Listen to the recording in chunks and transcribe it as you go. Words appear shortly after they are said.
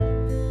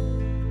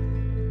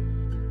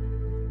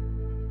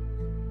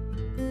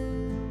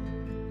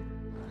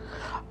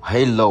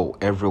Hello,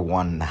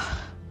 everyone.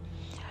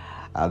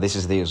 This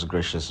is Deus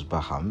Gracious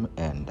Baham,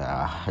 and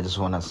I just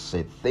want to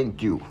say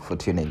thank you for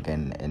tuning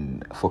in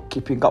and for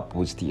keeping up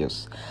with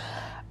Deus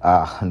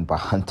and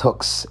Baham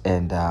Talks.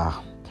 And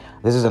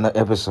this is an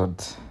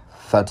episode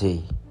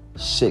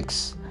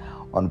 36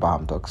 on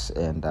Baham Talks,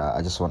 and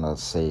I just want to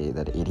say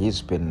that it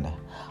has been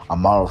a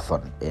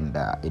marathon, and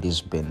it has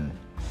been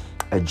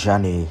a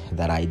journey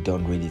that I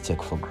don't really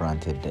take for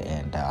granted,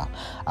 and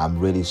I'm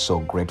really so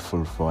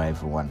grateful for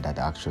everyone that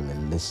actually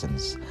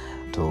listens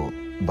to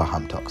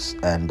Baham Talks.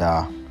 And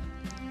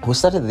we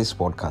started this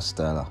podcast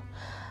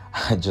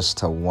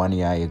just 1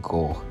 year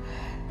ago,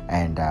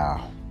 and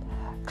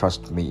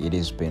trust me, it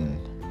has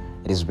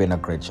been a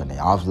great journey.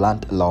 I've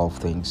learned a lot of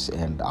things,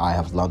 and I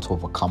have learned to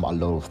overcome a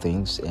lot of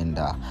things, and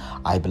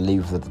I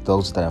believe that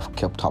those that have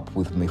kept up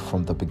with me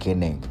from the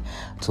beginning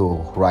to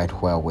right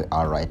where we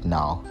are right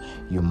now,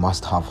 you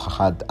must have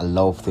had a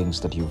lot of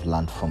things that you've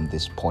learned from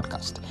this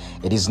podcast.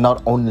 It is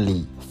not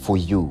only for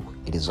you,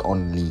 it is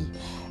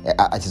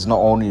not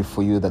only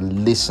for you, the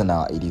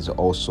listener, it is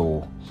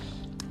also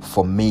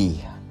for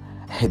me,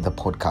 the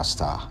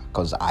podcaster,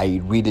 because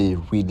I really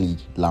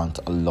learned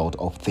a lot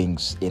of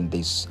things in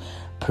this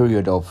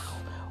period of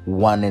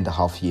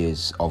 1.5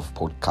 years of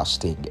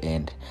podcasting,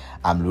 and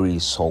I'm really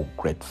so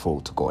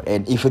grateful to God.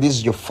 And if it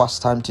is your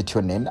first time to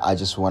tune in, I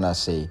just want to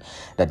say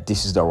that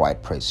this is the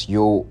right place.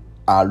 You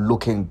are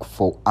looking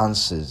for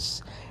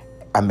answers.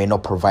 I may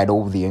not provide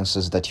all the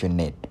answers that you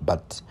need,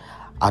 but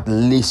at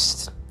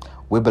least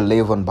we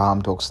believe on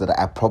Baham Talks that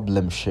a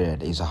problem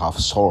shared is half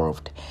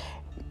solved.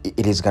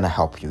 It is going to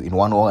help you in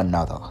one or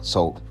another.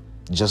 So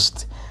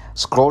just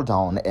scroll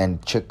down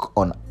and check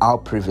on our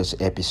previous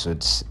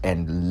episodes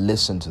and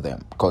listen to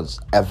them,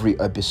 because every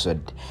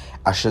episode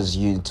ushers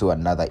you into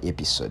another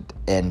episode.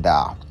 And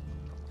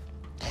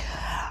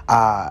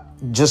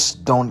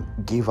just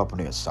don't give up on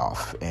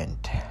yourself and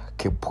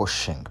keep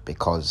pushing,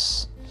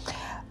 because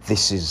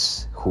this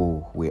is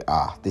who we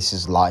are. This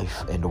is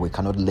life, and we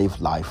cannot live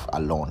life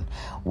alone.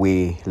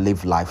 We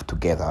live life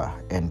together,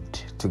 and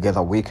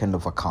together we can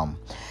overcome.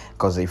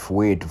 Because if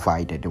we're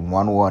divided in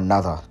one or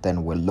another,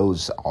 then we'll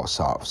lose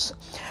ourselves.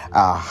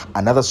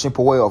 Another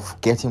simple way of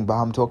getting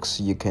Baham Talks,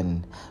 you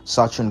can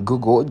search on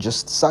Google,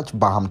 just search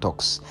Baham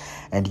Talks,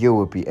 and you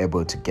will be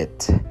able to get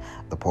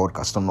the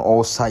podcast on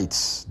all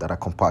sites that are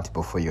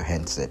compatible for your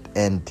handset.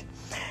 And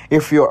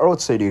if you're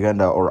outside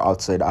Uganda or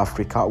outside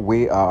Africa,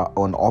 we are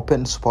on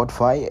Open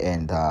Spotify,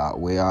 and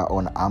we are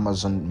on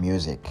Amazon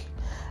Music.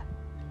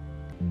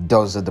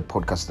 Those are the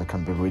podcasts that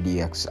can be really,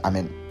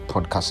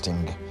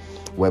 podcasting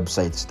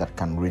websites that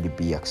can really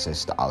be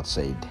accessed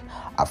outside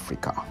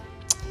Africa.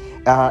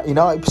 In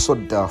our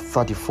episode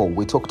 34,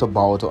 we talked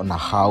about on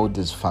how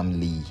does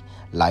family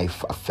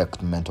life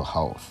affect mental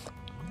health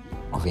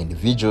of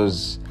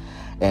individuals,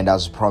 and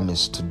as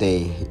promised,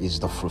 today is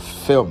the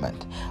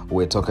fulfillment.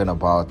 We're talking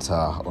about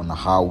on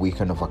how we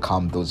can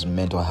overcome those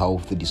mental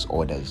health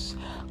disorders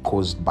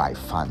caused by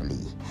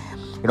family.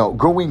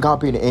 Growing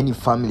up in any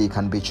family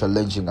can be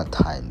challenging at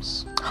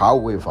times.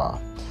 However,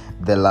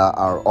 there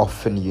are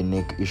often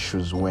unique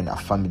issues when a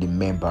family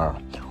member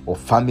or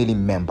family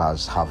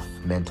members have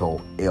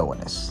mental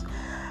illness.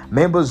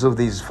 Members of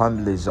these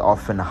families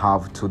often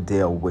have to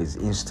deal with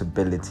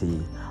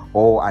instability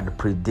or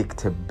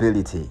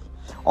unpredictability.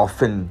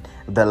 Often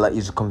there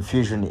is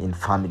confusion in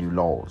family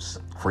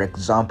laws. For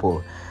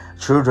example,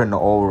 children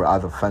or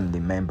other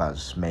family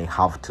members may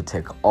have to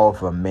take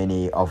over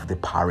many of the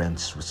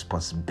parents'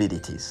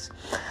 responsibilities.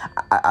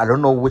 I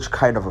don't know which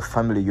kind of a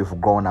family you've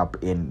grown up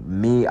in.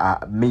 Me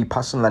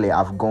personally,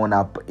 I've grown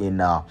up in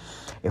a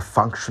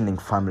functioning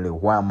family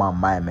where my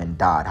mom and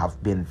dad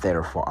have been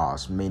there for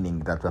us, meaning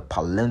that the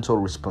parental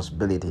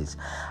responsibilities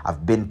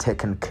have been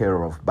taken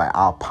care of by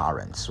our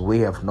parents. We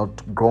have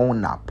not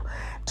grown up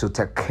to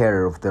take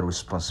care of the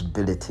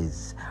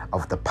responsibilities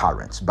of the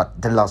parents. But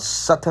there are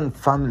certain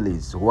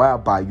families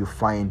whereby you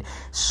find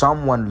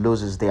someone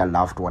loses their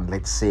loved one,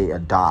 let's say a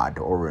dad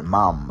or a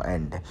mom,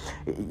 and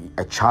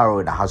a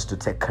child has to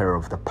take care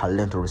of the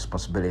parental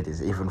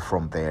responsibilities even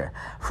from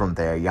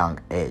their young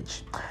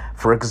age.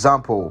 For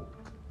example,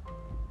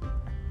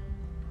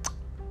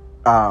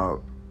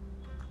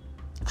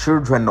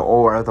 children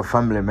or other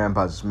family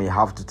members may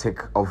have to take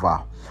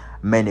over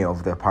many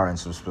of their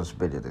parents'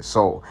 responsibilities,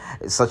 so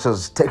such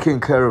as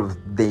taking care of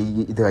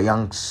their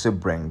young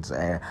siblings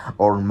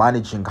or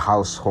managing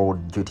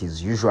household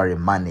duties usually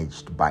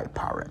managed by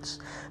parents.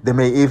 They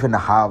may even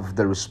have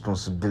the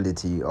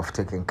responsibility of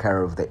taking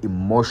care of the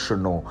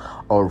emotional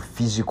or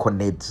physical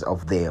needs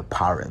of their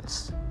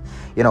parents.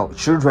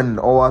 Children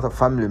or other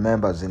family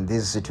members in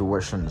these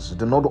situations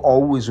do not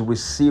always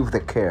receive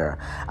the care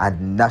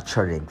and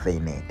nurturing they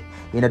need.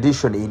 In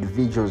addition,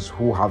 individuals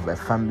who have a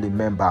family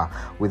member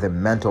with a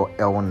mental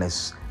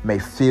illness may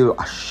feel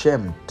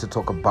ashamed to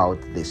talk about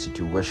the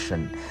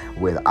situation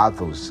with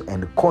others,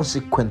 and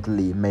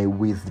consequently may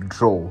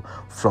withdraw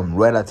from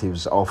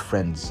relatives or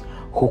friends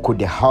who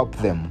could help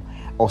them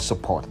or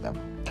support them.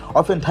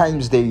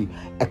 Oftentimes, they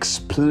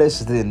express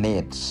their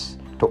needs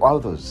to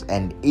others,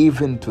 and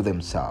even to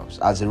themselves.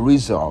 As a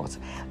result,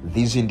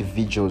 these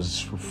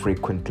individuals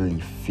frequently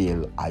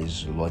feel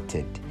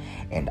isolated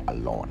and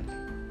alone.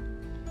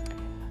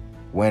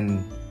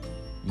 When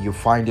you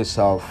find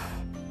yourself,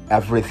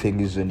 everything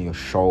is on your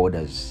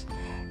shoulders,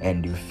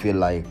 and you feel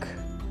like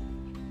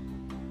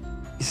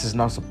this is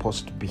not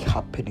supposed to be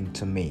happening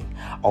to me,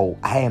 or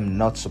I am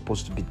not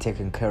supposed to be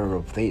taking care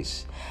of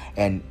this.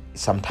 And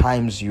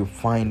sometimes you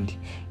find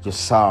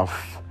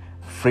yourself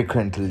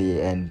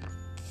frequently and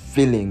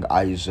feeling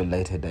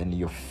isolated, and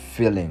you're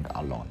feeling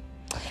alone.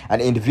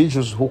 And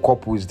individuals who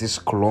cope with this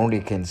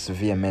chronic and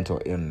severe mental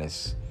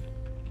illness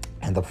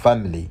and the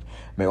family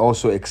may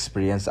also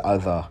experience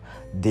other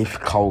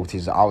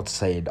difficulties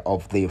outside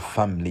of their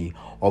family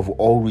of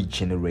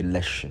origin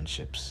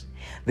relationships.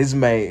 This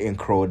may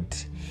include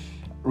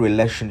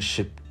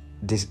relationship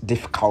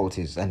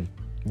difficulties, and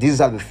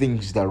these are the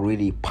things that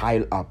really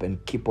pile up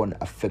and keep on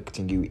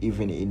affecting you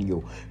even in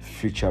your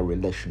future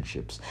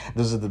relationships.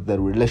 Those are the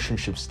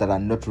relationships that are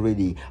not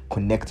really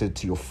connected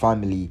to your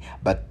family,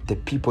 but the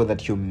people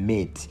that you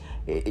meet.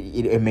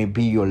 It may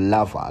be your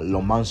lover,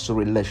 romance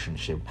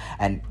relationship,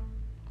 and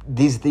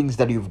these things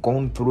that you've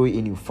gone through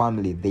in your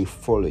family, they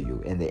follow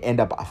you and they end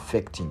up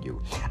affecting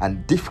you.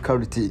 And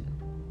difficulty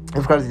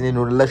in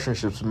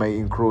relationships may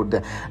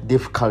include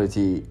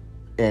difficulty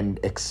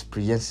and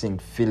experiencing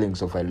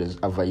feelings of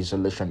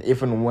isolation.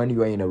 Even when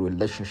you are in a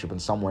relationship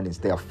and someone is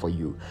there for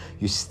you,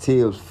 you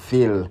still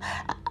feel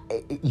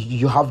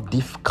you have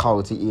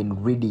difficulty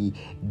in really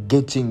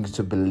getting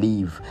to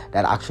believe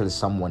that actually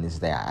someone is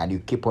there, and you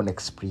keep on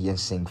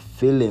experiencing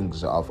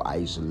feelings of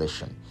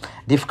isolation.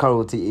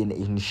 Difficulty in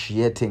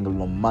initiating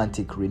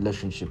romantic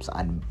relationships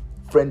and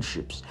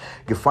friendships.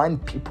 You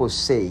find people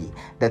say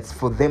that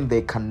for them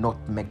they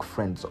cannot make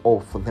friends, or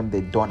for them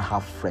they don't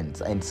have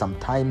friends, and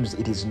sometimes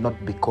it is not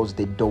because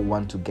they don't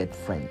want to get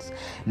friends.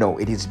 No,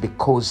 it is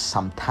because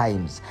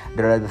sometimes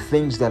there are the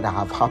things that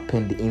have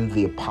happened in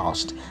their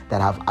past that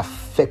have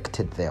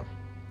affected them,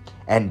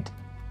 and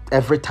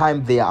every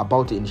time they are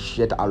about to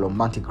initiate a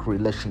romantic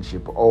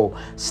relationship or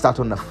start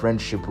on a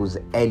friendship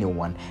with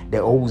anyone, they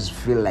always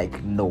feel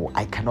like, no,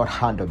 I cannot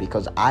handle,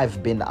 because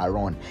I've been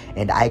alone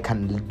and I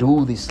can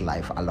do this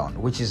life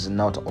alone, which is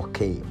not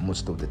okay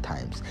most of the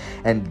times.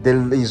 And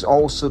there is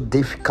also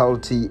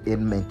difficulty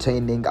in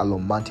maintaining a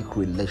romantic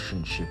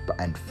relationship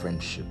and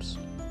friendships.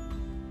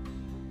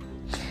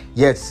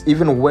 Yes,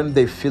 even when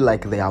they feel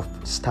like they have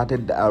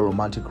started a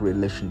romantic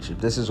relationship,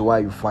 this is why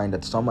you find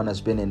that someone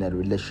has been in a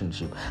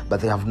relationship,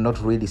 but they have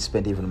not really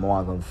spent even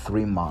more than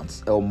 3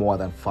 months or more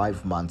than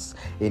 5 months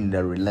in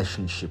a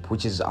relationship,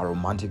 which is a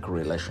romantic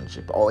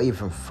relationship, or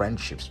even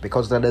friendships,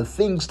 because there are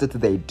things that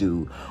they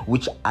do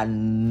which are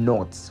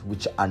not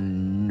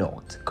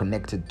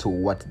connected to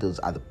what those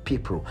other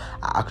people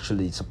are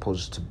actually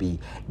supposed to be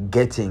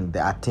getting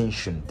the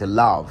attention, the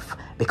love,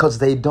 because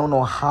they don't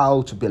know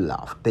how to be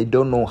loved. They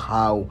don't know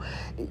how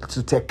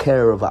to take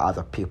care of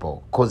other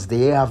people, because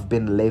they have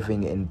been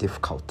living in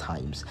difficult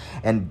times,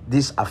 and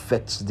this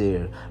affects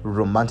their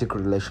romantic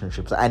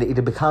relationships, and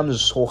it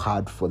becomes so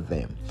hard for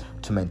them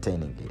to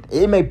maintain it.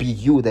 It may be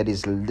you that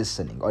is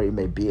listening, or it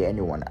may be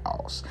anyone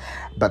else,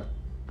 but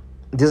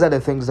these are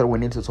the things that we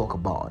need to talk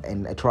about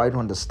and try to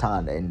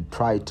understand and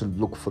try to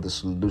look for the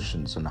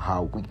solutions on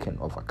how we can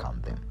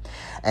overcome them.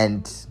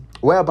 And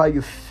whereby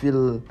you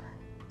feel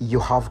you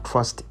have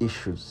trust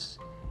issues,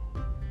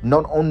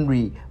 not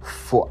only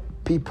for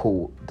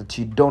people that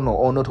you don't know,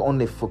 or not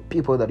only for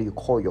people that you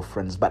call your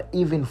friends, but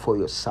even for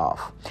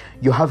yourself.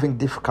 You're having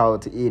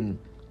difficulty in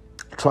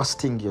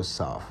trusting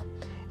yourself.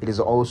 It is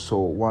also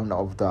one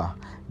of the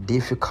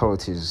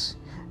difficulties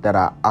that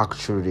are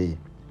actually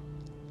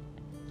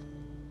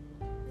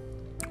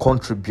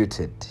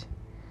contributed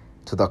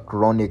to the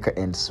chronic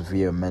and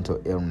severe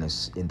mental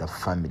illness in the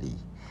family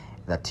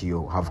that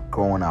you have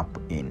grown up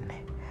in.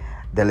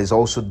 There is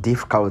also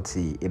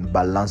difficulty in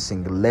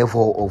balancing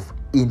level of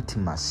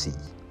intimacy,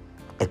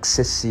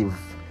 excessive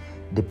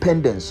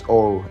dependence,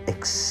 or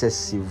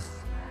excessive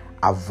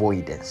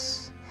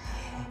avoidance.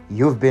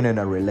 You've been in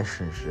a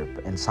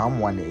relationship and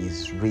someone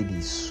is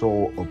really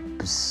so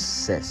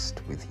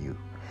obsessed with you,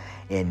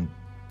 and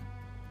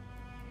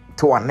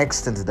to an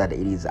extent that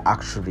it is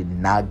actually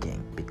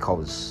nagging,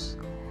 because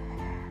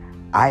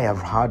I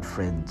have had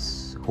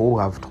friends who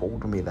have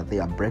told me that they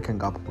are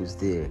breaking up with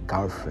their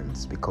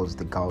girlfriends because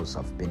the girls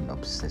have been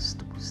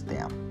obsessed with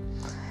them.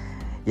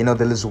 You know,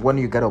 there is when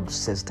you get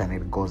obsessed and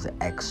it goes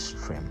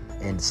extreme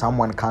and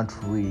someone can't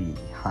really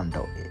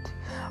handle it.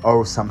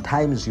 Or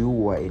sometimes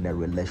you are in a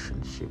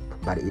relationship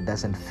but it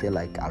doesn't feel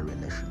like a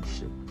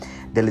relationship.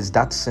 There is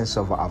that sense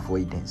of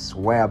avoidance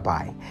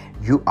whereby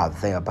you are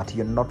there but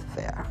you're not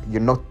there. You're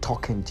not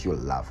talking to your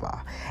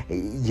lover.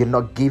 You're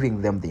not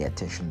giving them the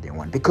attention they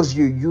want, because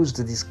you used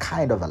this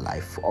kind of a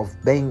life of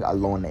being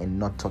alone and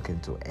not talking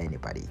to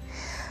anybody.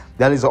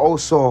 There is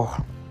also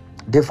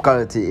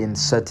difficulty in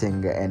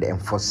setting and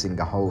enforcing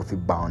healthy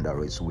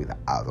boundaries with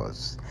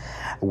others,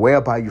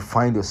 whereby you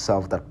find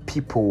yourself that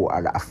people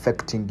are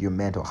affecting your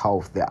mental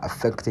health, they're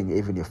affecting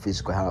even your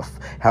physical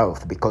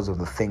health because of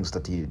the things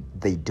that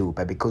they do,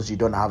 but because you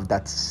don't have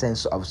that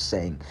sense of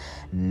saying,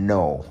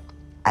 no,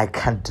 I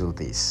can't do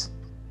this,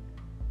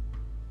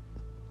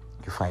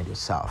 you find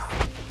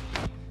yourself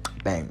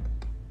bang,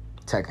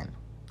 taken.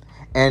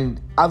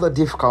 And other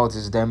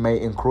difficulties that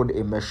may include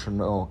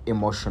emotional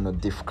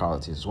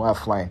difficulties,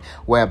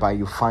 whereby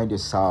you find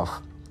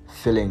yourself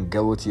feeling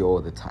guilty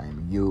all the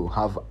time. You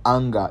have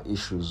anger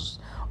issues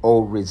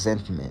or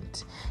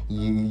resentment.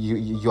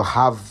 You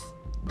have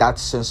that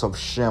sense of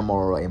shame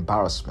or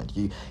embarrassment.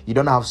 You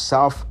don't have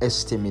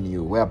self-esteem in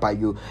you, whereby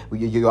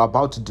you're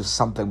about to do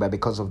something, but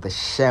because of the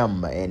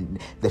shame and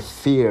the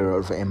fear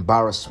of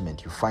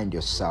embarrassment, you find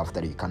yourself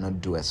that you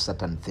cannot do a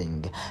certain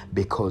thing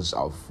because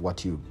of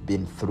what you've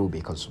been through,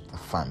 because of the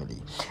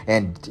family.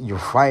 And you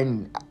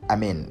find,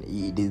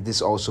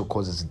 this also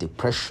causes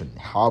depression,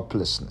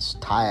 helplessness,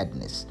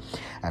 tiredness,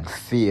 and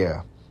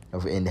fear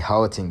of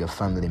inheriting a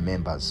family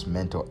member's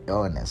mental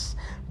illness,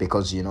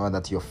 because you know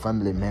that your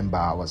family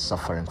member was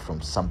suffering from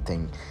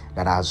something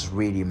that has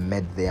really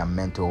made their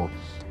mental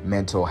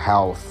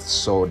health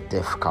so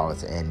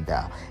difficult, and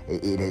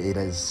it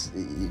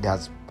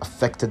has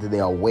affected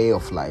their way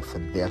of life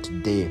and their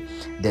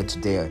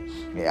day-to-day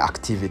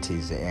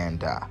activities,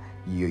 and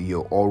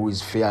you're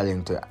always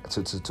failing to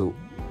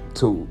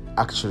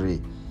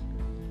actually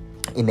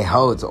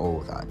inherit all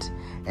that,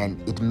 and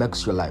it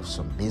makes your life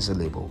so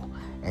miserable,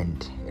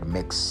 and it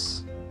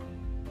makes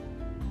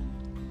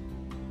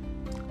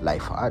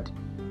life hard.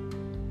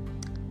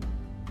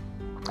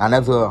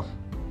 Another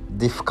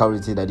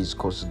difficulty that is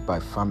caused by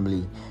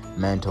family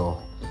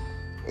mental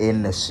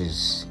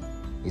illnesses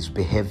is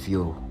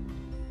behavioral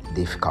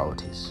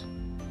difficulties.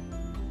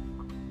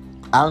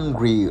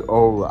 Angry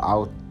or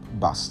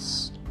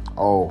outbursts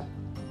or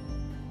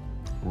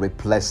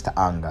repressed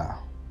anger,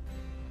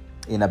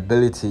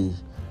 inability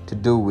to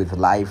do with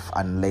life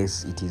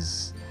unless it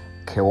is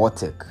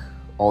chaotic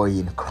or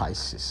in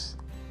crisis.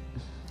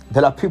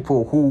 There are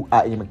people who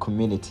are in a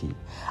community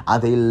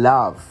and they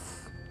love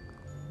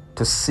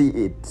to see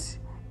it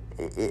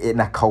in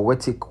a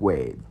chaotic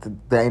way.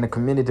 They're in a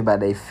community, but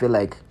they feel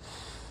like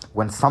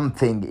when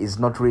something is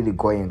not really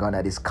going on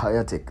that is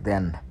chaotic,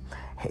 then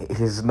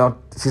it's not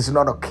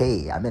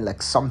okay.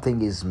 Like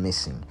something is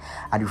missing.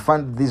 And you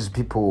find these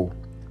people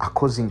are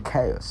causing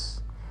chaos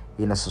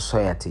in a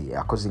society,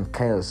 are causing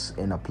chaos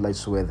in a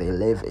place where they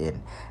live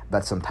in,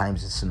 but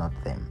sometimes it's not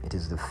them, it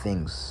is the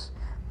things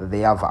that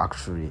they have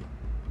actually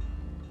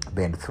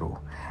been through,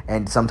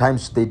 and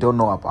sometimes they don't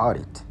know about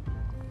it.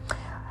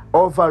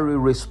 Overly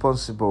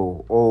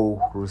responsible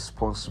or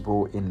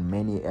responsible in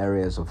many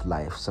areas of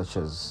life, such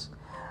as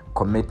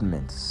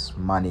commitments,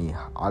 money,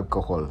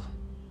 alcohol,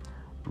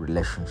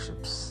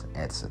 relationships,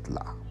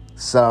 etc.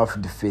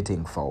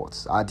 Self-defeating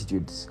thoughts,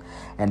 attitudes,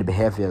 and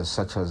behaviors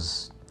such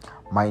as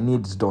my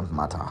needs don't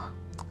matter,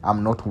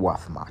 I'm not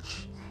worth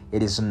much,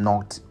 it's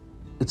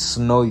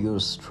no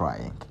use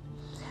trying.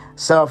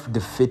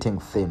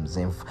 Self-defeating themes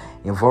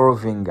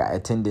involving a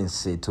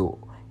tendency to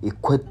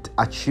equate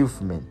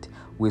achievement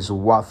with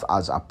worth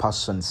as a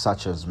person,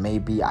 such as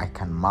maybe I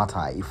can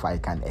matter if I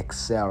can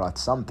excel at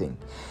something,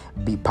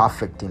 be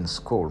perfect in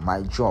school,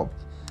 my job,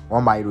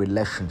 or my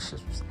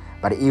relationships.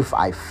 But if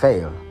I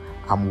fail,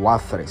 I'm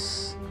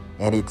worthless,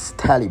 and it's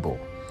terrible.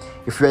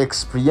 If you're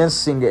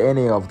experiencing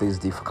any of these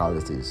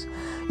difficulties,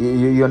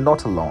 you're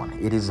not alone.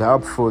 It is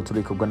helpful to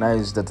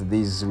recognize that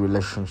these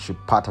relationship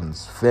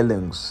patterns,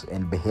 feelings,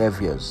 and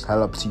behaviors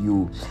helped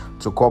you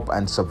to cope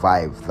and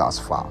survive thus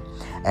far.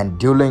 And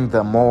during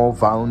the more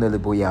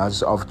vulnerable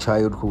years of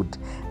childhood,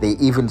 they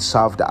even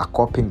served a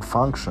coping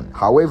function.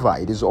 However,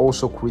 it is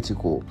also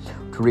critical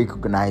to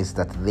recognize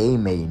that they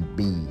may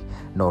be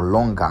no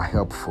longer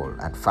helpful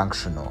and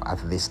functional at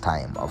this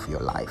time of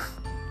your life.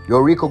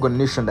 Your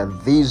recognition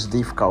that these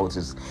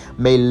difficulties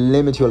may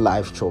limit your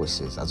life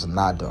choices as an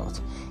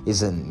adult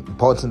is an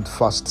important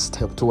first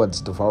step towards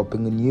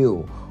developing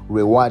new,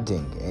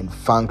 rewarding, and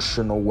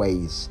functional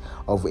ways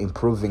of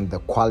improving the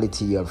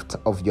quality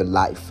of your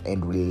life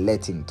and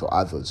relating to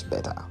others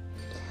better.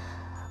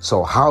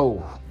 So,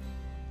 how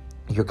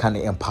you can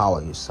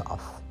empower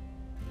yourself?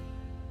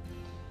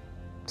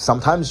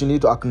 Sometimes you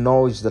need to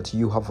acknowledge that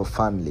you have a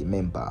family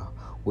member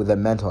with a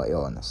mental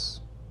illness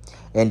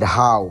and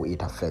how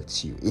it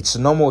affects you. It's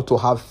normal to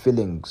have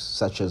feelings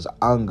such as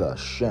anger,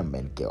 shame,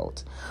 and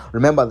guilt.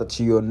 Remember that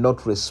you're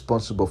not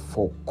responsible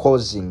for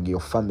causing your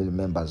family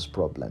members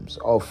problems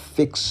or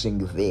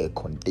fixing their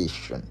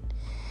condition.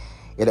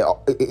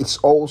 It's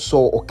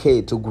also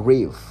okay to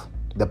grieve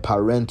the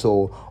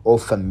parental or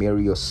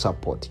familial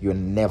support you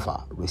never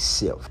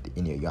received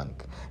in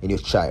your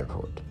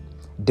childhood.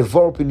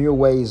 Develop new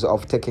ways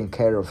of taking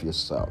care of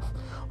yourself.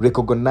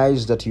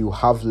 Recognize that you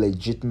have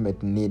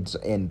legitimate needs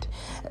and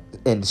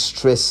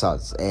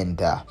stressors, and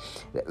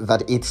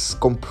that it's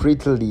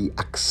completely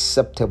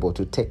acceptable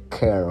to take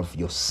care of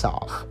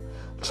yourself.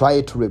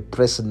 Try to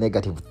repress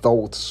negative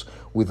thoughts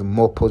with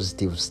more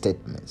positive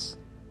statements.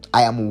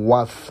 I am a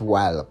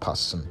worthwhile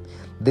person.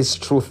 This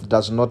truth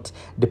does not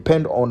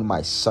depend on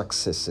my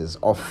successes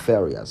or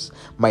failures.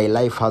 My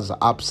life has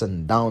ups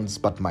and downs,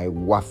 but my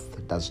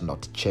worth does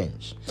not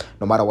change.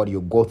 No matter what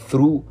you go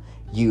through,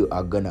 you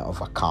are gonna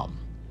overcome.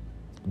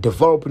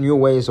 Develop new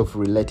ways of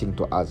relating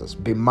to others.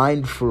 Be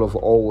mindful of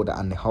old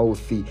and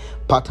healthy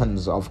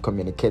patterns of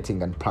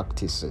communicating and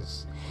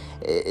practice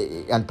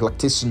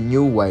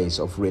new ways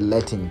of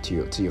relating to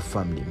your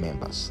family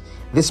members.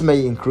 This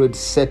may include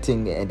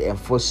setting and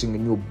enforcing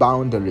new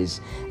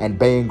boundaries and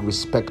being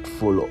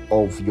respectful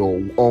of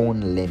your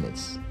own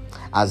limits.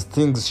 As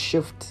things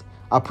shift,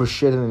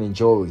 appreciate and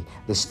enjoy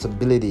the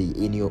stability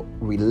in your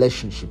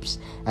relationships,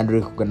 and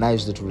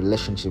recognize that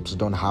relationships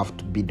don't have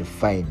to be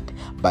defined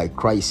by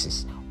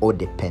crisis or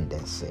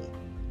dependency.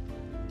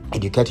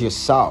 Educate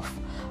yourself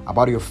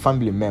about your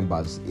family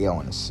members'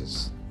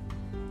 illnesses.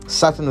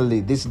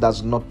 Certainly, this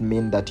does not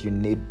mean that you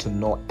need to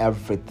know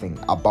everything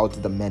about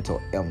the mental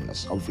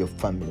illness of your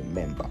family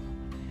member.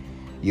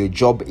 Your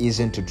job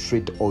isn't to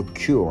treat or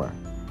cure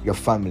your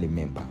family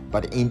member,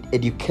 but in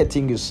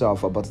educating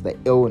yourself about the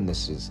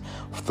illnesses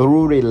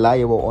through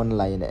reliable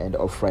online and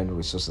offline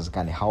resources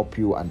can help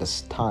you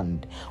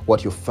understand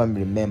what your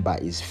family member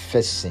is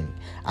facing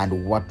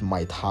and what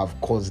might have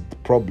caused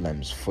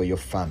problems for your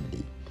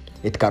family.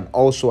 It can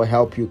also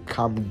help you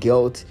calm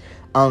guilt,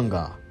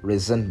 anger,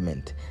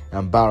 resentment,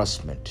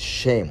 embarrassment,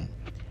 shame,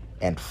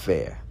 and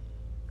fear.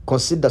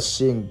 Consider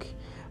seeing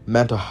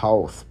mental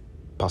health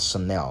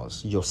personnel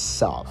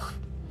yourself.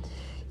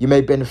 You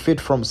may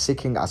benefit from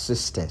seeking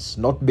assistance,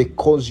 not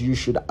because you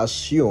should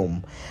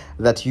assume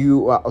that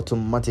you are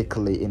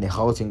automatically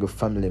inheriting your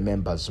family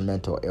member's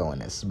mental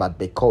illness, but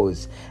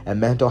because a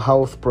mental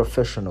health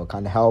professional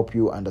can help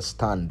you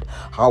understand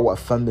how a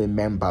family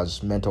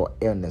member's mental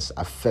illness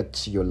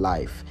affects your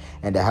life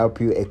and help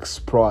you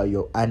explore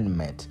your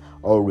unmet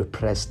or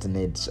repressed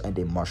needs and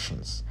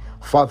emotions.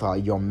 Further,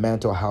 your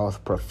mental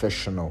health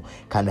professional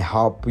can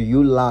help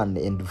you learn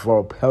and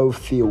develop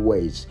healthy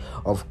ways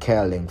of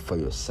caring for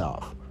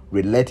yourself,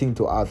 relating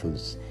to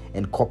others,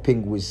 and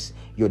coping with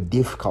your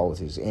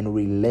difficulties in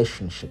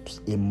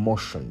relationships,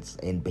 emotions,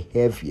 and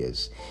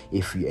behaviors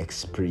if you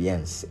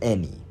experience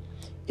any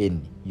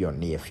in your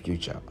near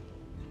future.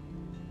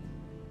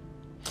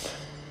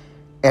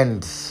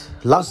 And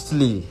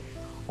lastly,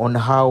 on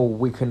how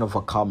we can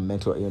overcome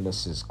mental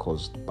illnesses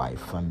caused by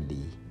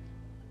family.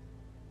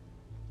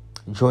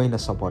 Join a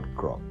support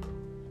group.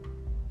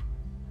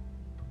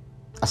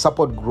 A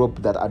support group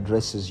that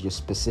addresses your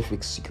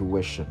specific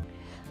situation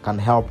can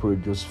help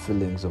reduce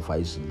feelings of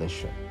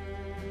isolation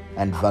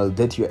and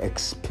validate your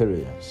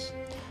experience.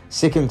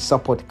 Seeking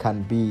support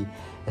can be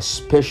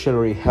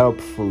especially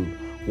helpful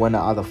when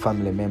other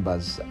family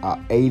members are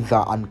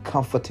either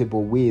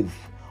uncomfortable with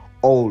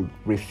or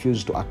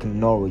refuse to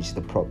acknowledge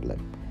the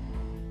problem.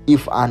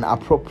 If an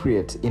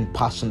appropriate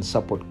in-person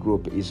support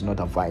group is not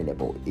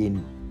available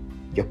in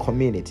your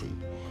community,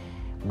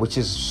 which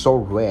is so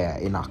rare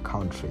in our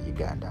country,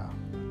 Uganda,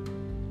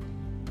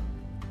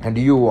 and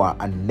you are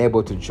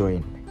unable to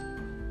join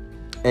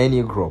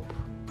any group,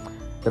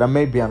 there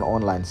may be an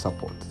online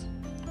support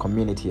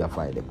community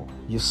available.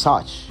 You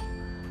search,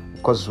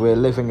 because we're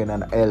living in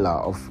an era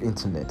of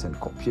internet and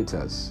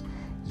computers.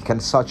 You can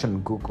search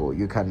on Google,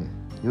 you can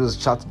use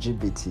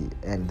ChatGPT,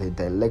 and they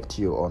direct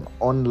you on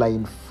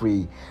online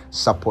free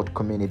support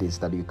communities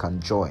that you can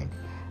join,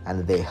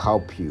 and they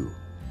help you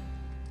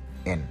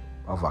in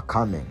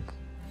overcoming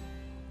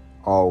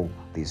all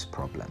these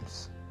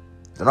problems.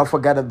 Do not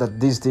forget that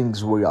these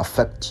things will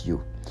affect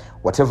you.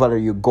 Whatever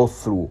you go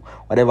through,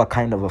 whatever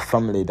kind of a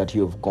family that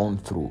you have gone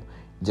through,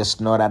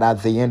 just know that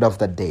at the end of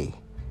the day,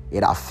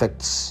 it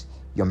affects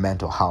your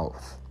mental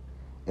health.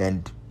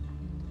 And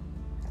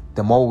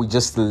the more we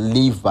just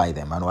live by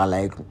them and we're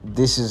like,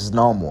 this is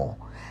normal,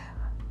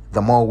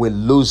 the more we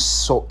lose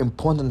so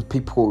important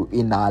people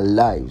in our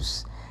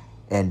lives,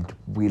 and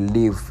we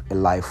live a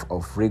life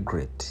of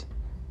regret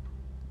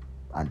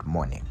and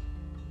mourning.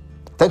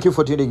 Thank you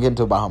for tuning in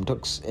to Baham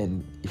Talks,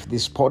 and if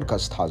this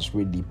podcast has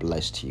really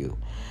blessed you,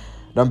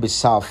 don't be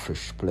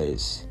selfish,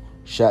 please.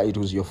 Share it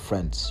with your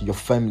friends, your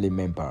family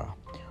member,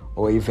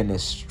 or even a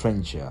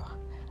stranger,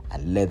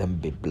 and let them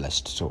be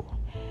blessed too.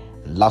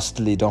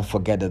 Lastly, don't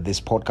forget that this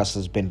podcast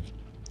has been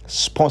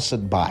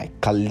sponsored by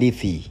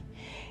Kalithi,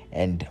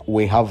 and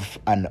we have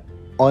an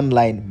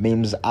online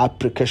memes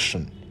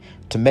application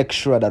to make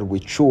sure that we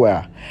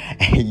cure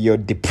your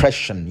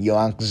depression, your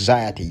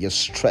anxiety, your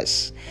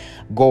stress.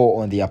 Go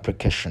on the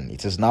application.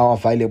 It is now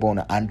available on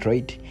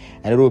Android,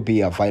 and it will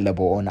be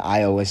available on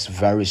iOS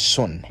very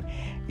soon.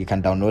 You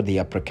can download the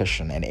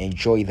application and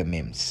enjoy the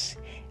memes,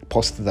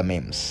 post the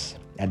memes,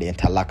 and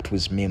interact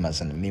with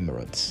memers and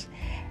memorites,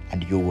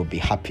 and you will be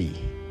happy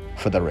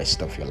for the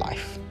rest of your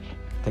life.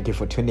 Thank you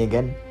for tuning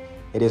in.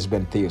 It has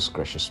been Theos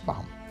Gracious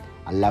Baham.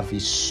 I love you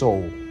so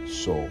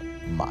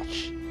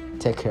much.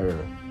 Take care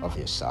of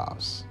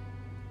yourselves.